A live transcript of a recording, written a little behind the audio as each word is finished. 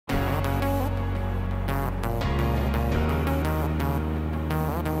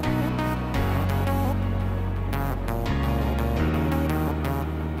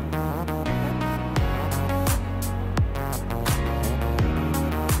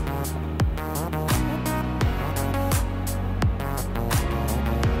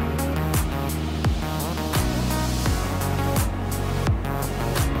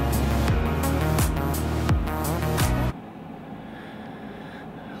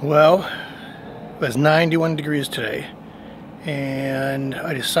Well, it was 91 degrees today, and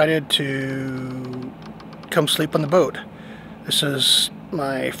I decided to come sleep on the boat. This is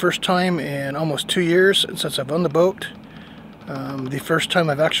my first time in almost 2 years since I've owned the boat. The first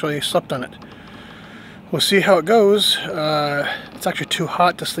time I've actually slept on it. We'll see how it goes. It's actually too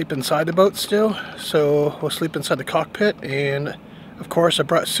hot to sleep inside the boat still, so we'll sleep inside the cockpit, and of course I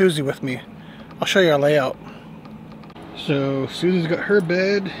brought Susie with me. I'll show you our layout. So Susie's got her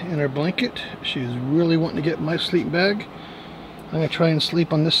bed and her blanket. She's really wanting to get my sleeping bag. I'm going to try and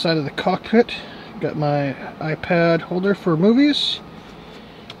sleep on this side of the cockpit. Got my iPad holder for movies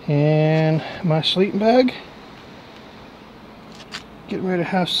and my sleeping bag. Getting ready to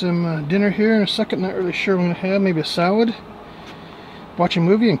have some dinner here in a second. Not really sure what I'm going to have. Maybe a salad. Watch a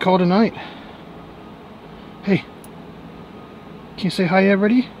movie and call it a night. Hey, can you say hi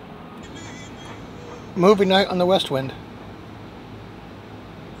everybody? Movie night on the West Wind.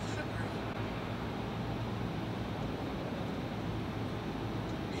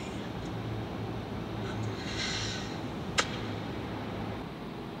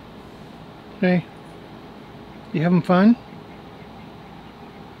 Hey, you having fun?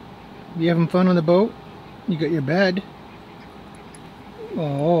 You having fun on the boat? You got your bed.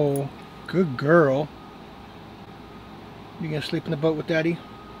 Oh, good girl. You gonna sleep in the boat with Daddy?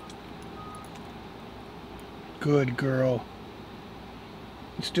 Good girl.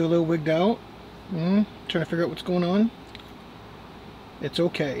 You still a little wigged out? Trying to figure out what's going on? It's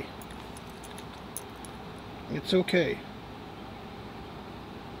okay. It's okay.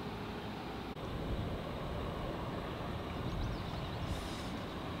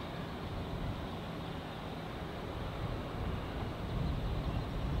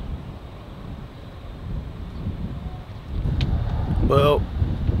 Well,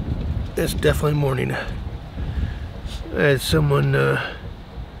 it's definitely morning. I had someone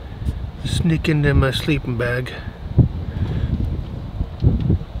sneak into my sleeping bag.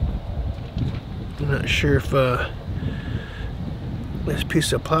 I'm not sure if this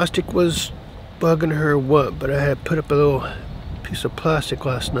piece of plastic was bugging her or what, but I had put up a little piece of plastic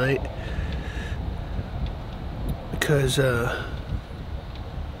last night because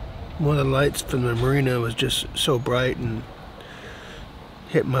one of the lights from the marina was just so bright and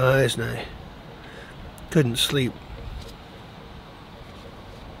hit my eyes and I couldn't sleep.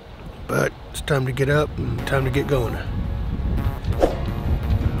 But it's time to get up and time to get going.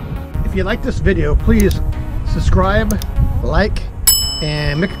 If you like this video, please subscribe, like,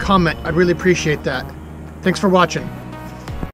 and make a comment. I'd really appreciate that. Thanks for watching.